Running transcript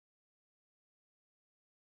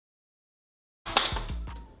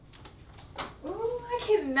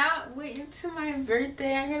cannot wait until my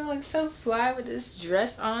birthday. I'm gonna look so fly with this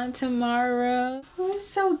dress on tomorrow. Oh,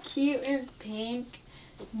 it's so cute and pink.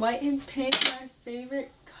 White and pink, my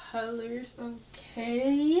favorite colors.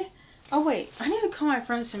 Okay. Oh wait, I need to call my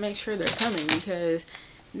friends to make sure they're coming because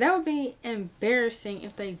that would be embarrassing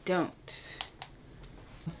if they don't.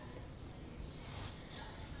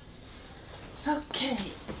 Okay.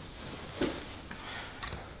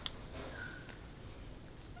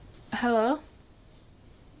 Hello?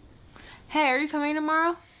 Hey, are you coming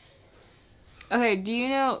tomorrow? Okay, do you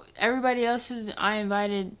know everybody else who I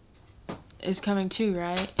invited is coming too,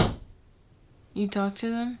 right? You talked to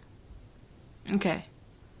them? Okay.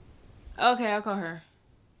 Okay, I'll call her.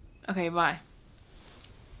 Okay, bye.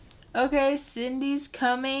 Okay, Cindy's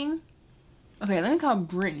coming. Okay, let me call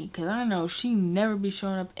Brittany, because I know she never be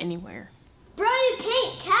showing up anywhere. Bro, you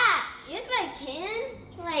can't catch. Yes, I can.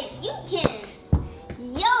 Like, you can.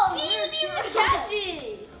 Yo, see, you didn't even catch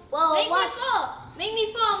it. Well, make me fall. Make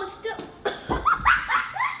me fall. I'm still.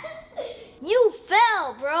 You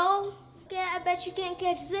fell, bro. Yeah, I bet you can't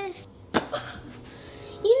catch this.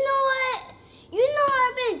 You know what? You know what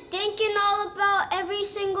I've been thinking all about every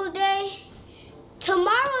single day?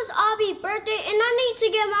 Tomorrow's Ahvi's birthday, and I need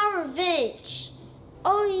to get my revenge.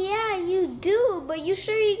 Oh yeah, you do, but you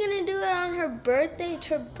sure you're gonna do it on her birthday? It's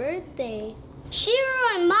her birthday. She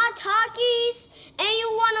ruined my Takis, and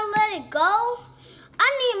you wanna let it go? I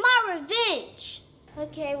need my revenge.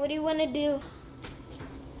 Okay, what do you wanna do?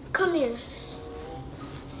 Come here.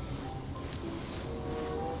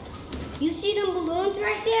 You see them balloons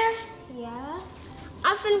right there? Yeah.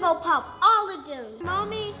 I'm finna go pop all of them.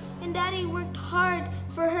 Mommy and Daddy worked hard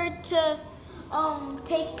for her to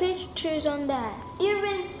take pictures on that.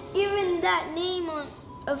 Even that name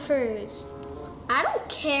of hers. I don't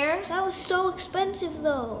care. That was so expensive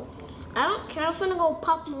though. I don't care. I'm finna go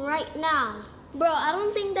pop them right now. Bro, I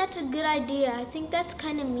don't think that's a good idea. I think that's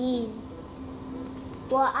kind of mean.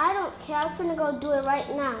 Well, I don't care. I'm finna go do it right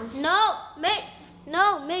now. No,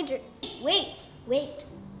 Major. Wait.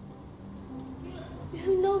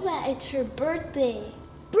 You know that it's her birthday.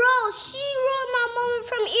 Bro, she ruined my moment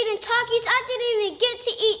from eating Takis. I didn't even get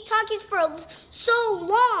to eat Takis for so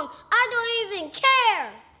long. I don't even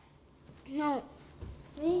care. No.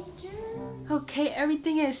 Major. Okay,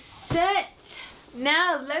 everything is set.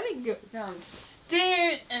 Now let me go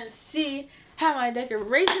downstairs and see how my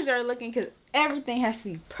decorations are looking because everything has to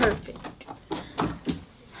be perfect.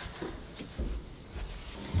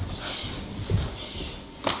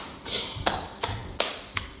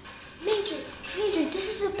 Major, this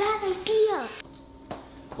is a bad idea.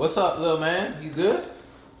 What's up, little man? You good?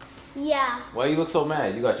 Yeah. Why you look so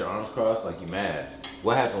mad? You got your arms crossed like you mad.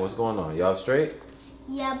 What happened? What's going on? Y'all straight?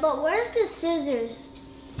 Yeah, but where's the scissors?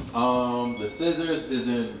 The scissors is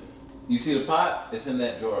in, you see the pot? It's in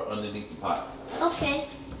that drawer underneath the pot. Okay.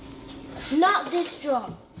 Not this drawer.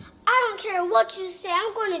 I don't care what you say,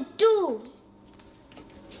 I'm gonna do.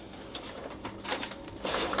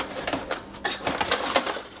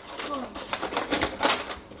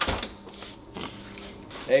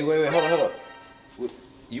 Hey, wait, hold up.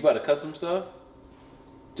 You about to cut some stuff?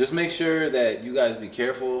 Just make sure that you guys be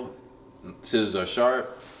careful. Scissors are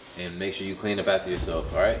sharp, and make sure you clean up after yourself,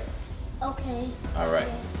 all right? Okay. All right.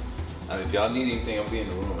 Okay. If y'all need anything, I'll be in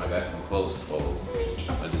the room. I got some clothes to fold.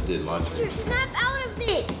 I just did laundry. Major, snap out of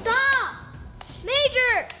it. Stop.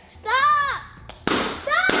 Major, stop.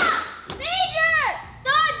 Stop. Major.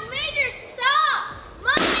 Stop. Major, stop.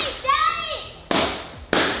 Mommy, Daddy.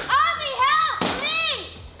 Ahvi, help, please.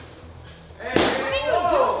 Hey, What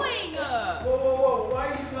are you doing? Whoa. Why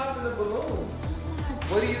are you popping the balloons?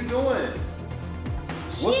 What are you doing?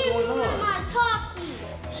 What's going on? She ruined my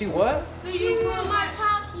Takis. She what? So She ruined my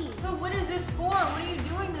Takis. So what is this for? What are you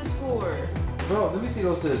doing this for? Bro, let me see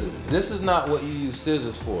those scissors. This is not what you use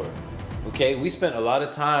scissors for. Okay, we spent a lot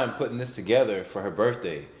of time putting this together for her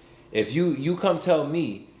birthday. If you come tell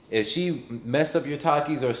me, if she messed up your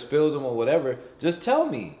Takis or spilled them or whatever, just tell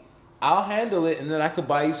me. I'll handle it and then I could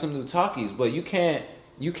buy you some new Takis. But you can't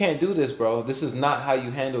do this, bro. This is not how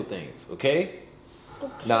you handle things, okay?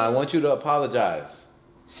 Okay. Now I want you to apologize.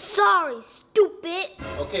 Sorry, stupid.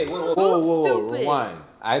 Okay, whoa, Stupid. rewind.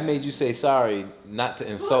 I made you say sorry not to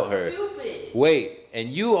insult her. Stupid. Wait, and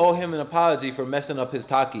you owe him an apology for messing up his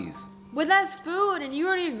Takis. But that's food, and you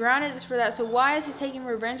already grounded us for that. So why is he taking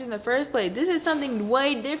revenge in the first place? This is something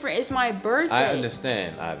way different. It's my birthday. I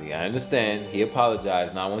understand, Ahvi. I understand. He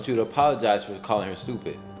apologized. Now I want you to apologize for calling her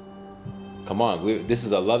stupid. Come on, this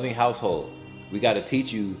is a loving household. We got to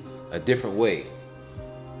teach you a different way.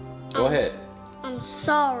 Go ahead. I'm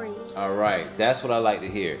sorry. All right, that's what I like to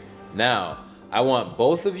hear. Now, I want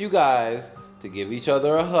both of you guys to give each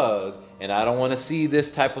other a hug, and I don't want to see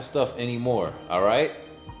this type of stuff anymore, all right?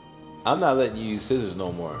 I'm not letting you use scissors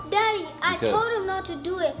no more. Daddy, I told him not to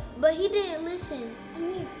do it, but he didn't listen. I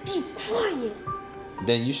mean, be quiet.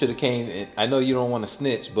 Then you should have came in. I know you don't want to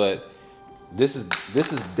snitch, but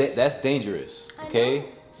that's dangerous, okay?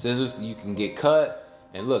 Scissors, you can get cut.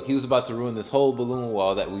 And look, he was about to ruin this whole balloon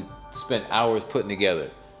wall that we spent hours putting together.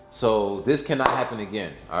 So this cannot happen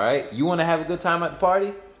again, all right? You want to have a good time at the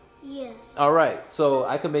party? Yes. All right, so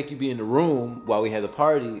I can make you be in the room while we have the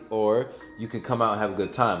party, or you can come out and have a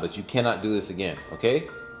good time, but you cannot do this again, okay?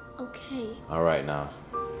 Okay. All right, now.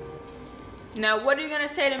 Now, what are you going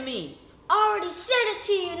to say to me? I already said it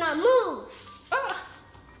to you, now move.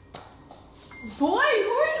 Boy,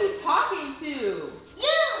 who are you talking to?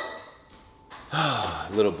 You!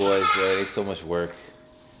 Little boys, boy, they so much work.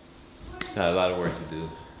 Got a lot of work to do.